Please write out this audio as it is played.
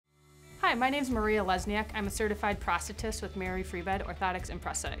Hi, my name is Maria Lesniak. I'm a certified prosthetist with Mary Freebed Orthotics and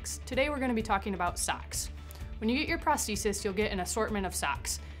Prosthetics. Today we're going to be talking about socks. When you get your prosthesis, you'll get an assortment of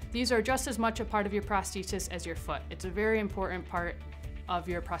socks. These are just as much a part of your prosthesis as your foot. It's a very important part of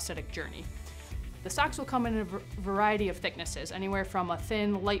your prosthetic journey. The socks will come in a variety of thicknesses, anywhere from a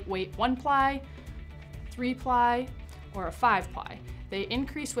thin, lightweight 1-ply, 3-ply, or a 5-ply. They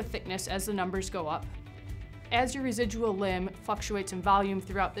increase with thickness as the numbers go up. As your residual limb fluctuates in volume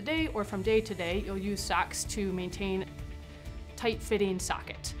throughout the day or from day to day, you'll use socks to maintain tight-fitting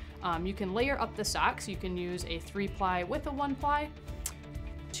socket. You can layer up the socks. You can use a 3-ply with a 1-ply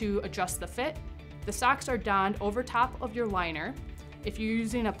to adjust the fit. The socks are donned over top of your liner. If you're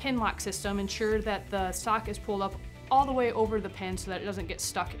using a pin lock system, ensure that the sock is pulled up all the way over the pin so that it doesn't get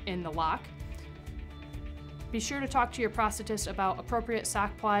stuck in the lock. Be sure to talk to your prosthetist about appropriate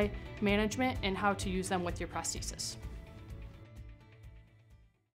sock ply management and how to use them with your prosthesis.